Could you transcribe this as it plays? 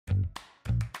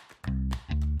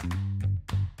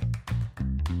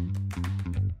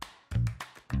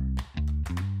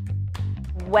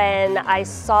When I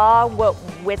saw what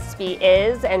Witsby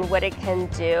is and what it can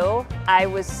do, I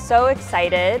was so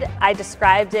excited. I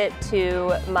described it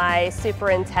to my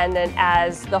superintendent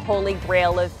as the holy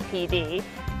grail of PD.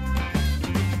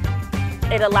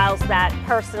 It allows that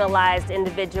personalized,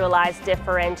 individualized,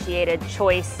 differentiated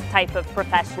choice type of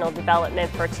professional development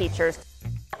for teachers.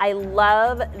 I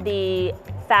love the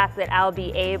fact that I'll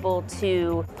be able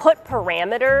to put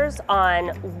parameters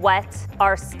on what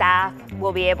our staff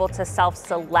will be able to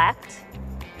self-select,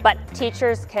 but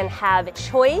teachers can have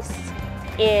choice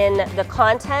in the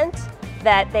content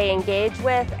that they engage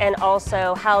with and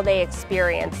also how they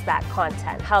experience that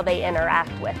content, how they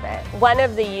interact with it. One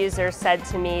of the users said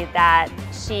to me that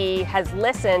she has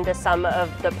listened to some of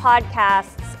the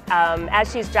podcasts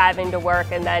as she's driving to work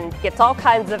and then gets all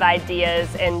kinds of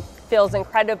ideas and feels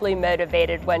incredibly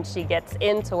motivated when she gets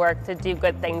into work to do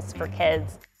good things for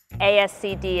kids.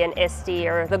 ASCD and ISTE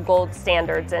are the gold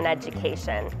standards in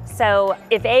education. So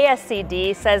if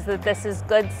ASCD says that this is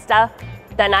good stuff,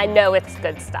 then I know it's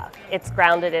good stuff. It's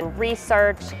grounded in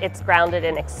research, it's grounded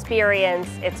in experience,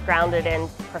 it's grounded in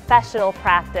professional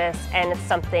practice, and it's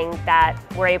something that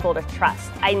we're able to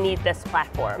trust. I need this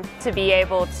platform to be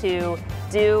able to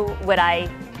do what I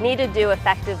need to do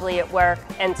effectively at work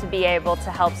and to be able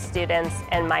to help students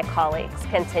and my colleagues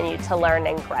continue to learn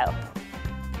and grow.